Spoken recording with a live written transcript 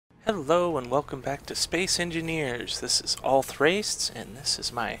Hello and welcome back to Space Engineers. This is All Thrace, and this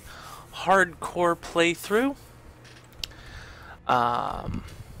is my hardcore playthrough. I've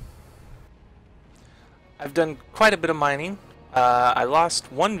done quite a bit of mining. I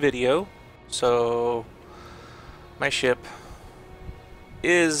lost one video, so my ship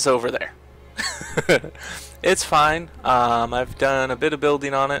is over there. It's fine. I've done a bit of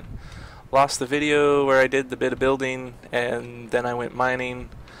building on it. Lost the video where I did the bit of building, and then I went mining.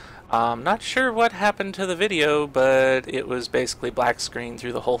 Not sure what happened to the video, but it was basically black screen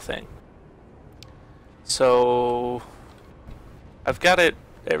through the whole thing. So I've got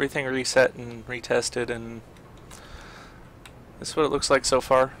everything reset and retested, and this is what it looks like so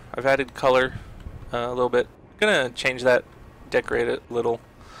far. I've added color a little bit. Gonna change that, decorate it a little.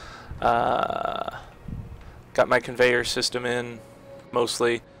 Got my conveyor system in,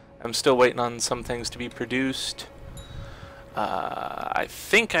 mostly. I'm still waiting on some things to be produced. I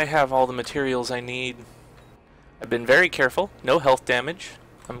think I have all the materials I need. I've been very careful. No health damage.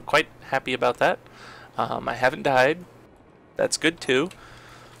 I'm quite happy about that. I haven't died. That's good too.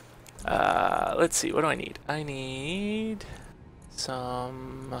 Let's see. What do I need? I need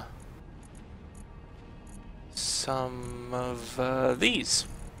some of these.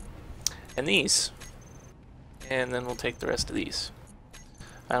 And these. And then we'll take the rest of these.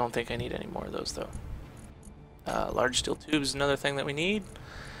 I don't think I need any more of those though. Large steel tubes is another thing that we need,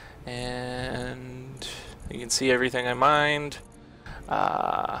 and you can see everything I mined.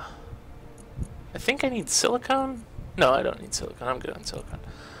 I think I need silicone. No, I don't need silicone. I'm good on silicone.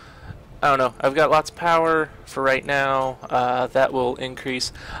 I don't know. I've got lots of power for right now. That will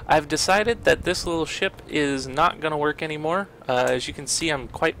increase. I've decided that this little ship is not going to work anymore. As you can see, I'm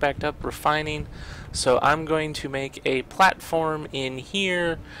quite backed up refining. So I'm going to make a platform in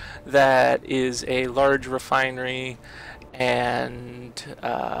here that is a large refinery and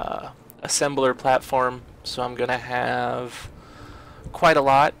assembler platform. So I'm going to have quite a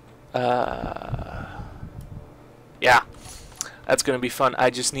lot. Yeah, that's going to be fun.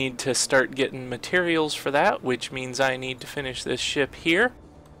 I just need to start getting materials for that, which means I need to finish this ship here.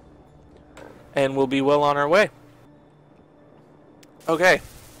 And we'll be well on our way. Okay.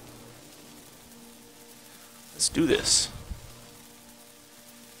 Let's do this.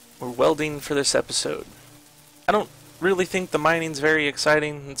 We're welding for this episode. I don't really think the mining's very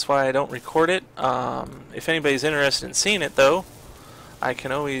exciting. That's why I don't record it. If anybody's interested in seeing it, though, I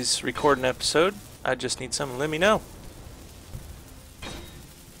can always record an episode. I just need someone to let me know.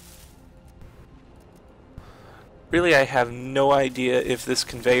 Really, I have no idea if this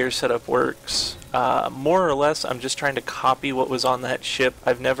conveyor setup works. More or less, I'm just trying to copy what was on that ship.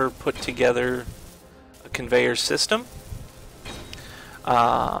 I've never put together a conveyor system.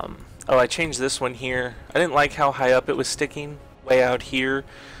 Oh, I changed this one here. I didn't like how high up it was sticking, way out here.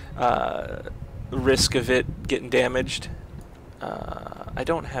 Risk of it getting damaged. I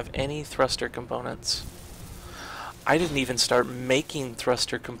don't have any thruster components. I didn't even start making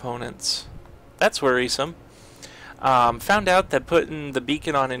thruster components. That's worrisome. Found out that putting the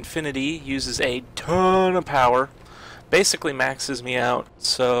beacon on infinity uses a ton of power. Basically maxes me out,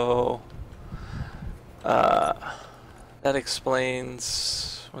 so that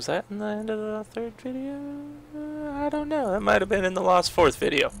explains... Was that in the end of the third video? I don't know. That might have been in the lost fourth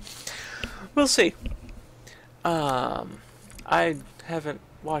video. We'll see. I haven't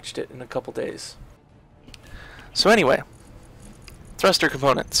watched it in a couple days. So anyway, thruster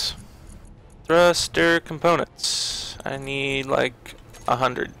components. Thruster components. I need like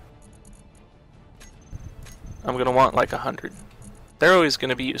 100. I'm gonna want like 100. They're always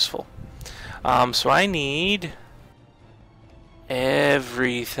gonna be useful. So I need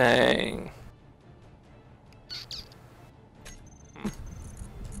everything.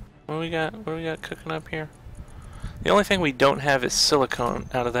 What do we got? What do we got cooking up here? The only thing we don't have is silicone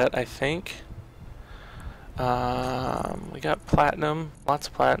out of that, I think. We got platinum, lots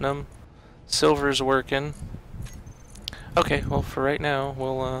of platinum. Silver's working. Okay, well for right now,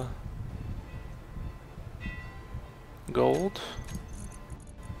 we'll gold.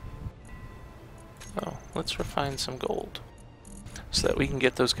 Oh, let's refine some gold so that we can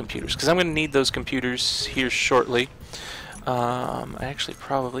get those computers, because I'm going to need those computers here shortly. I actually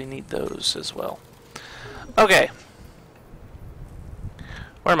probably need those as well. Okay.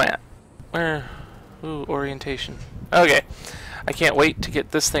 Where am I at? Where? Ooh, orientation. Okay. I can't wait to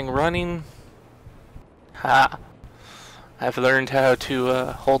get this thing running. Ha! I've learned how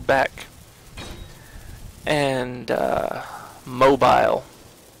to hold back. And mobile.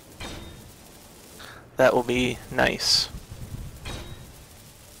 That will be nice.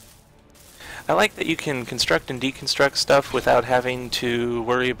 I like that you can construct and deconstruct stuff without having to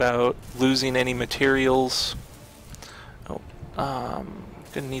worry about losing any materials. Oh,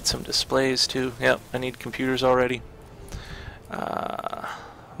 gonna need some displays too. Yep, I need computers already. What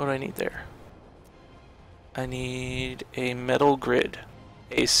do I need there? I need a metal grid.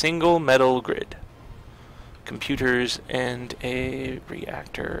 A single metal grid. Computers and a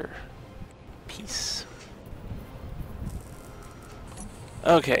reactor piece.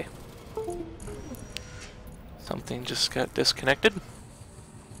 Okay. Something just got disconnected.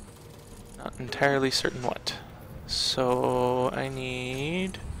 Not entirely certain what. So I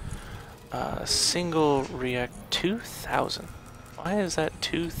need a single react 2,000. Why is that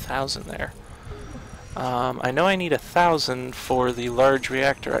 2,000 there? I know I need 1,000 for the large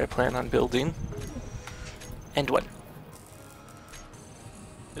reactor I plan on building. And one.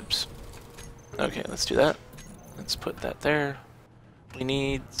 Oops. Okay, let's do that. Let's put that there. We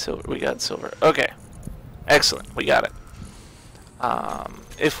need silver. We got silver. Okay. Excellent. We got it.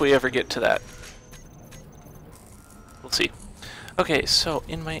 If we ever get to that. We'll see. Okay, so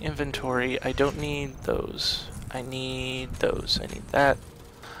in my inventory, I don't need those. I need those. I need that.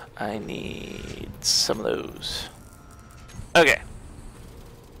 I need some of those. Okay.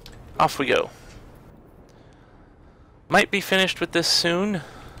 Off we go. Might be finished with this soon.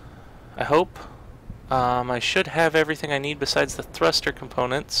 I hope. I should have everything I need besides the thruster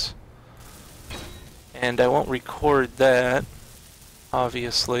components. And I won't record that,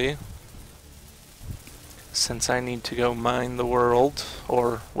 obviously, since I need to go mine the world,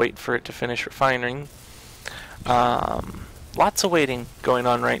 or wait for it to finish refining. Lots of waiting going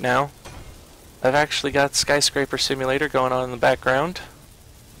on right now. I've actually got Skyscraper Simulator going on in the background.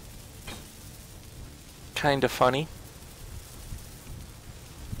 Kinda funny.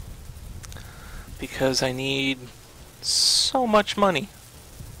 Because I need so much money.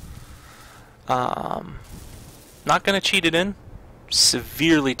 Not gonna cheat it in.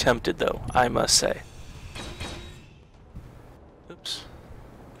 Severely tempted though, I must say. Oops.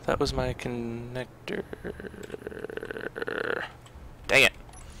 That was my connector. Dang it.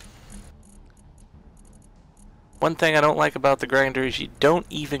 One thing I don't like about the grinder is you don't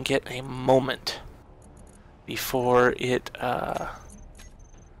even get a moment before it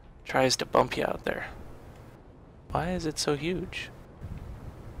tries to bump you out there. Why is it so huge?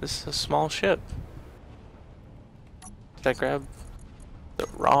 This is a small ship. Did I grab the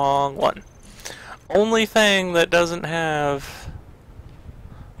wrong one? Only thing that doesn't have...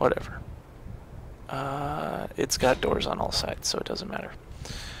 Whatever. It's got doors on all sides, so it doesn't matter.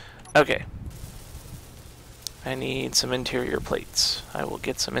 Okay. I need some interior plates. I will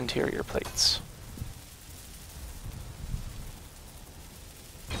get some interior plates.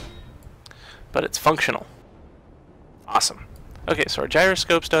 But it's functional. Awesome. Okay, so our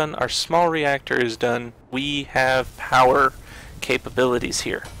gyroscope's done, our small reactor is done. We have power capabilities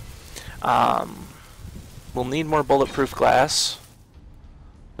here. We'll need more bulletproof glass.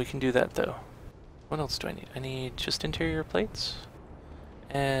 We can do that though. What else do I need? I need just interior plates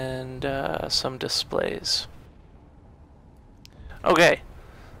and some displays. Okay,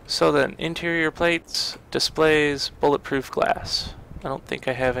 so then interior plates, displays, bulletproof glass. I don't think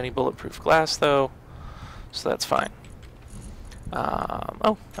I have any bulletproof glass though, so that's fine.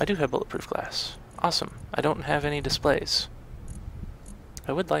 Oh, I do have bulletproof glass. Awesome. I don't have any displays.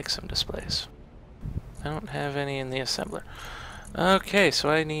 I would like some displays. I don't have any in the assembler. Okay, so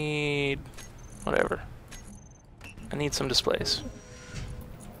I need... whatever. I need some displays.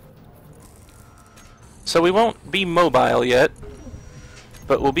 So we won't be mobile yet,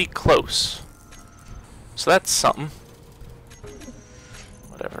 but we'll be close. So that's something.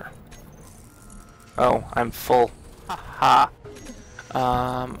 Whatever. Oh, I'm full. Ha ha.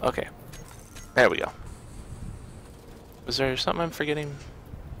 Okay. There we go. Was there something I'm forgetting?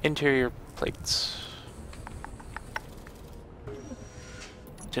 Interior plates.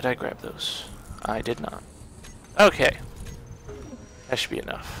 Did I grab those? I did not. Okay. That should be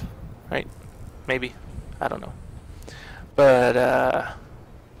enough. Right? Maybe. I don't know. But,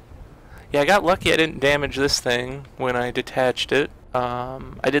 yeah, I got lucky I didn't damage this thing when I detached it.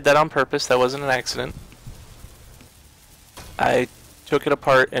 I did that on purpose. That wasn't an accident. I took it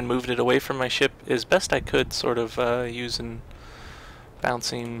apart and moved it away from my ship as best I could, sort of using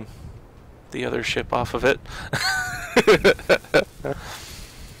bouncing the other ship off of it.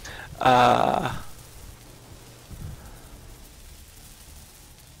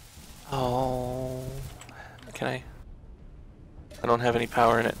 Oh, can I don't have any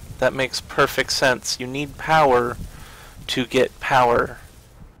power in it. That makes perfect sense. You need power to get power.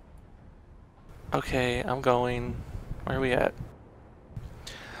 Okay, I'm going. Where are we at?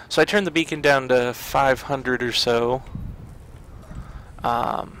 So I turned the beacon down to 500 or so.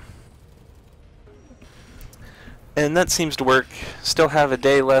 And that seems to work. Still have a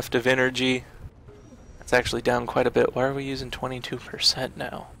day left of energy. It's actually down quite a bit. Why are we using 22%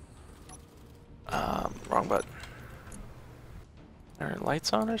 now? Wrong button. Are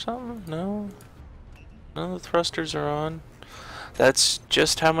lights on or something? No. None of the thrusters are on. That's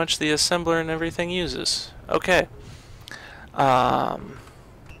just how much the assembler and everything uses. Okay.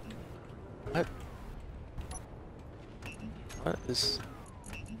 What? What is...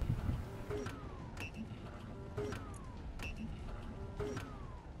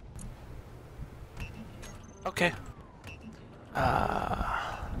 Okay.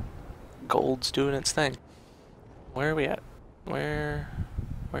 Gold's doing its thing. Where are we at? Where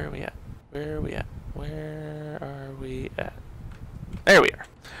are we at? Where are we at? Where are we at? There we are.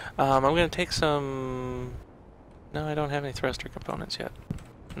 I'm gonna take some... No, I don't have any thruster components yet.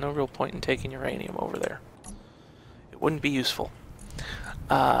 No real point in taking uranium over there. It wouldn't be useful.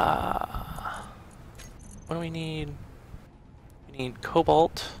 What do we need? We need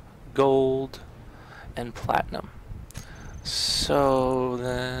cobalt, gold, and platinum. So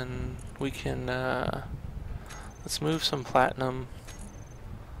then we can let's move some platinum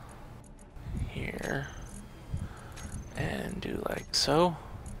here and do like so.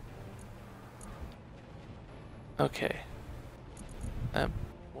 Okay, that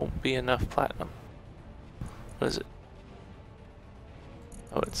won't be enough platinum. What is it?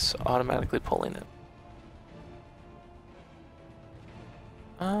 Oh, it's automatically pulling it.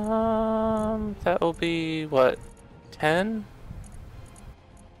 That will be what? 10?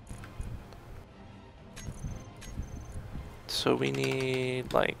 So we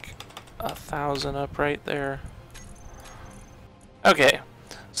need like 1,000 up right there. Okay,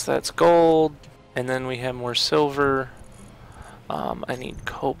 so that's gold, and then we have more silver. I need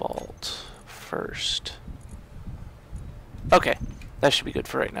cobalt first. Okay, that should be good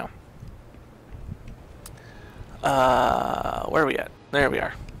for right now. Where are we at? There we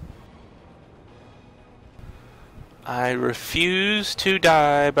are. I refuse to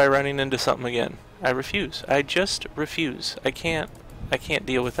die by running into something again. I refuse. I just refuse. I can't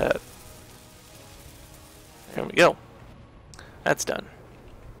deal with that. There we go. That's done.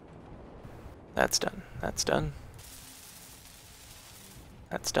 That's done. That's done.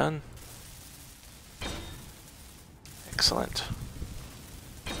 That's done. Excellent.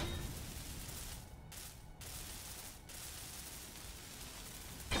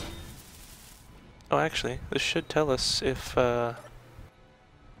 Oh, actually, this should tell us if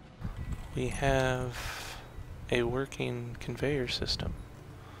we have a working conveyor system.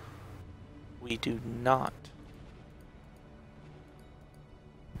 We do not.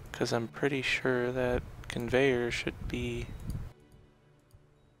 Because I'm pretty sure that conveyor should be...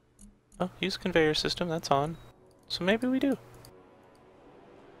 Oh, use conveyor system, that's on. So maybe we do.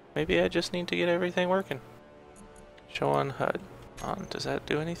 Maybe I just need to get everything working. Show on HUD. On. Does that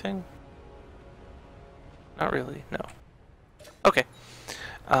do anything? Not really, no. Okay.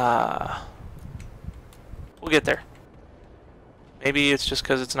 We'll get there. Maybe it's just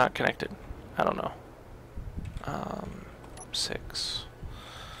because it's not connected. I don't know. 6.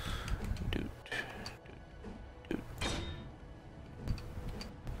 Doot. Doot.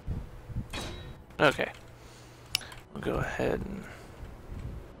 Okay. We'll go ahead and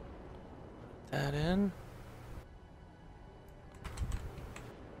put that in.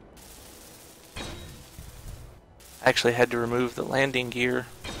 Actually had to remove the landing gear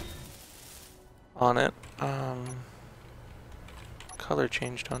on it. Color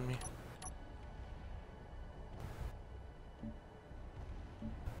changed on me.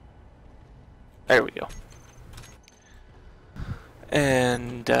 There we go.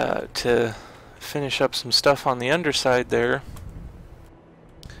 And to finish up some stuff on the underside there,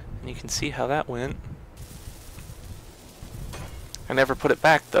 and you can see how that went. I never put it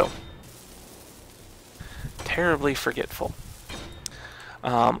back though. Terribly forgetful.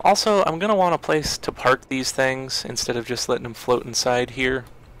 Also, I'm going to want a place to park these things instead of just letting them float inside here.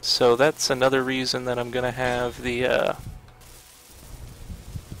 So that's another reason that I'm going to have the...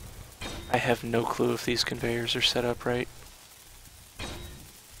 I have no clue if these conveyors are set up right.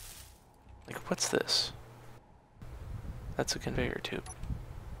 Like, what's this? That's a conveyor tube.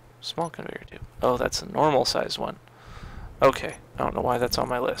 Small conveyor tube. Oh, that's a normal size one. Okay, I don't know why that's on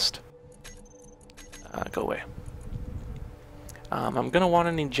my list. Go away. I'm going to want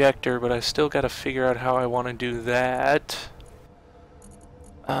an injector, but I still got to figure out how I want to do that.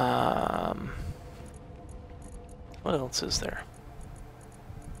 What else is there?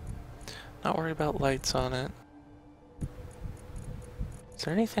 Not worry about lights on it. Is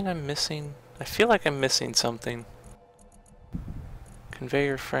there anything I'm missing? I feel like I'm missing something.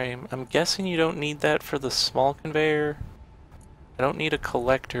 Conveyor frame. I'm guessing you don't need that for the small conveyor. I don't need a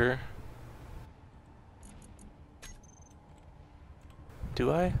collector.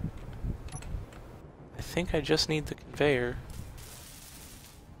 Do I? I think I just need the conveyor.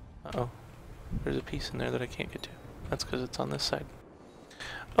 Uh-oh. There's a piece in there that I can't get to. That's because it's on this side.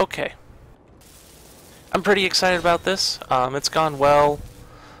 Okay. I'm pretty excited about this. It's gone well.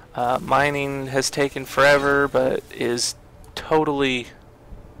 Mining has taken forever, but is totally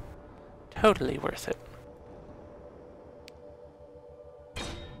worth it.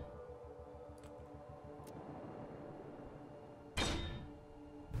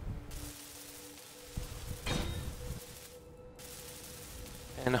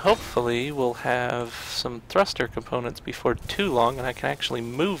 And hopefully we'll have some thruster components before too long, and I can actually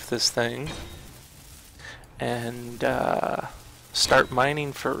move this thing and start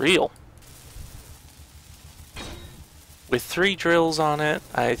mining for real. With 3 drills on it,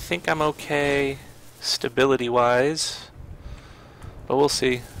 I think I'm okay stability-wise, but we'll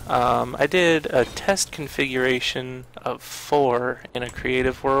see. I did a test configuration of 4 in a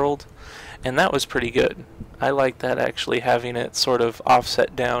creative world, and that was pretty good. I like that, actually, having it sort of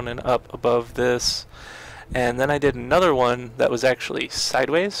offset down and up above this. And then I did another one that was actually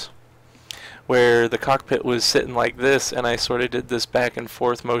sideways, where the cockpit was sitting like this, and I sort of did this back and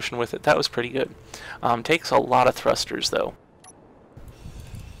forth motion with it. That was pretty good. Takes a lot of thrusters, though,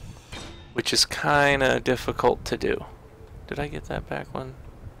 which is kind of difficult to do. Did I get that back one?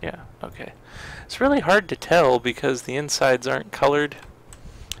 Yeah, okay. It's really hard to tell because the insides aren't colored.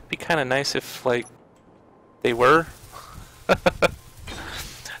 It'd be kind of nice if, like, they were.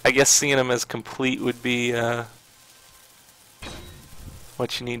 I guess seeing them as complete would be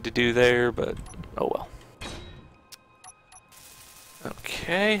what you need to do there, but oh well.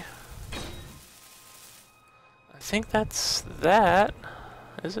 Okay. I think that's that.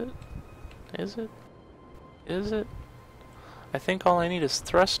 Is it? Is it? Is it? I think all I need is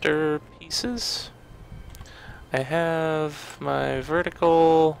thruster pieces. I have my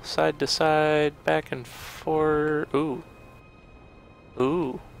vertical, side to side, back and forth. Ooh.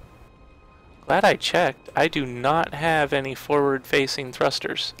 Ooh. Glad I checked. I do not have any forward-facing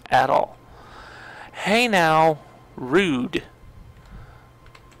thrusters at all. Hey now, rude.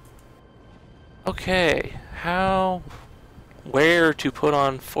 Okay, where to put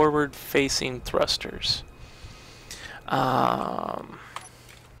on forward-facing thrusters?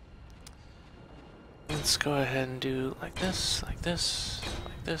 Let's go ahead and do like this, like this,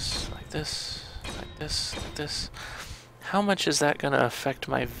 like this, like this, like this, like this. How much is that going to affect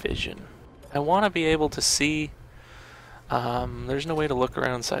my vision? I want to be able to see. There's no way to look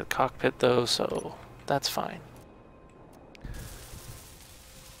around inside the cockpit though, so that's fine.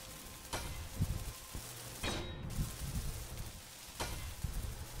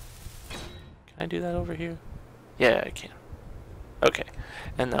 Can I do that over here? Yeah, I can. Okay,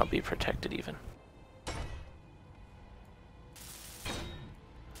 and that'll be protected even.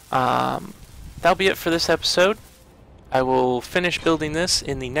 That'll be it for this episode. I will finish building this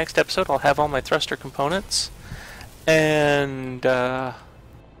in the next episode. I'll have all my thruster components, and I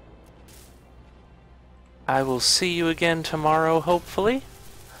will see you again tomorrow, hopefully.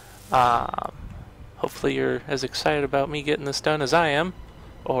 Hopefully you're as excited about me getting this done as I am,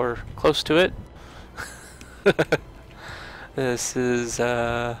 or close to it. This is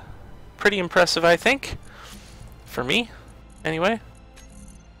pretty impressive, I think, for me, anyway.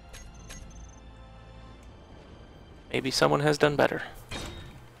 Maybe someone has done better.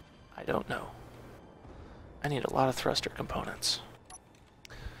 I don't know. I need a lot of thruster components.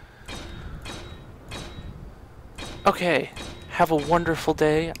 Okay, have a wonderful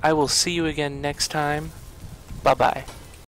day. I will see you again next time. Bye-bye.